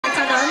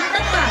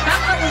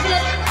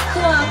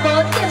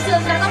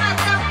mừng là các bạn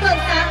trong buổi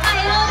sáng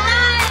ngày hôm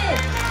nay.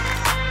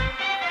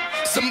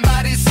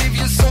 Somebody save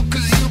your soul,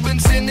 cause you've been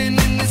sinning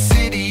in the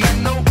city. I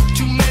know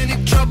too many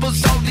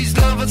troubles, all these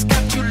lovers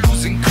got you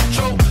losing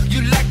control.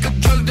 You like a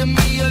drug to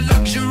me, a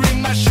luxury,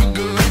 my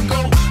sugar and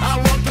gold. I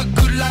want the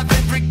good life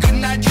every good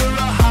night, you're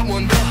a hot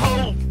one to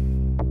hold.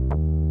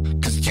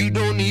 Cause you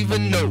don't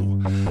even know,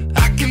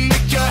 I can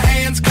make your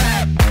hands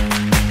clap.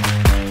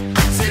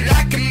 Said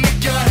I can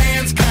make your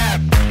hands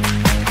clap.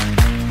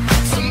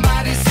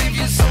 Somebody save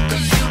your soul,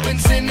 cause you've been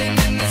sinning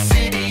in the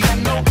city. I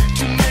know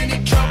too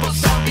many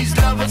troubles, all these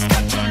lovers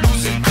got you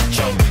losing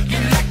control. You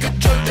like a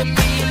drug to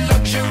me, a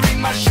luxury,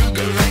 my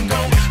sugar and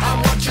gold. I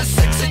want your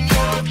sex and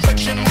your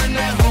affection when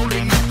they're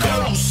holding you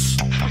close.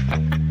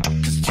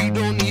 Cause you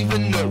don't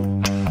even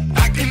know,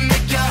 I can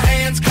make your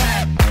hands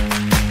clap.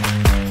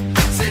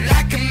 Said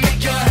I can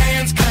make your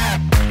hands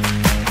clap.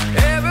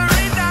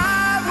 Every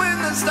night when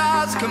the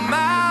stars come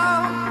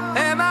out,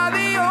 am I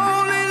the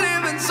only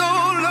living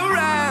soul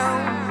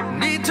around?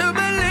 Need to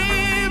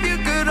believe you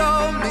could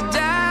hold me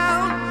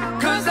down,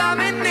 cause I'm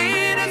in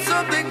need of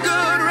something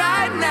good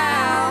right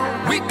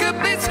now. We could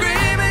be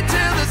screaming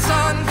till the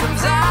sun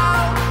comes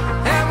out,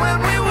 and when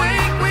we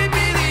wake we'd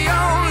be the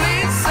only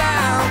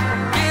sound.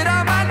 Get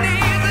on my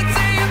knees and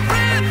say your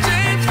friend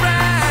James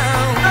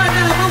Brown.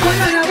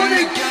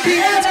 Thì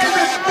em sẽ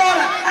được to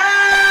là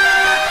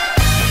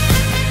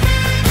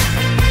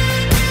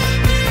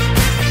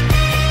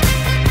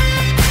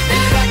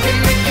If I can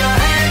make your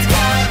hands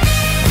clap.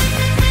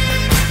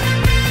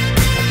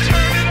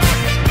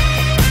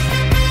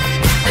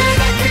 If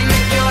I can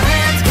make your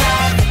hands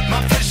clap.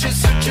 My flesh is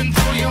searching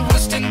for your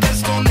worst and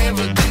best, don't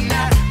ever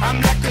deny.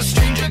 I'm like a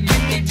stranger,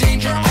 give me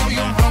danger, all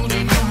you're wrong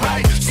and you're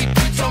right.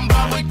 Secrets on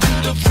Broadway to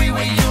the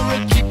freeway, you're a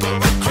keeper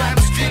of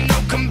crimes. Feel no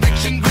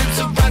conviction, grips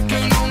of wrath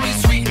can only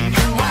sweeten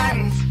your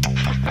wine.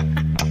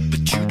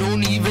 But you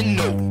don't even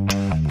know,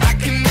 I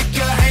can make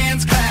your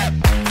hands clap.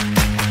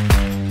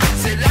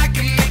 Said I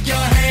can make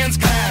your hands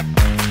clap.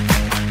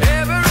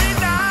 Every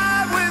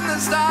night when the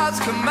stars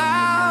come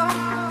out,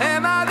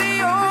 am I the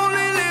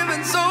only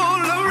living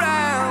soul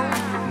around?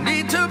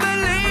 Need to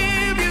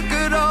believe you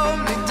could hold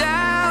me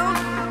down,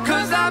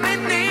 cause I'm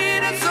in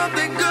need of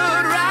something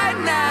good right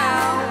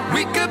now.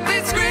 We could be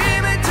screaming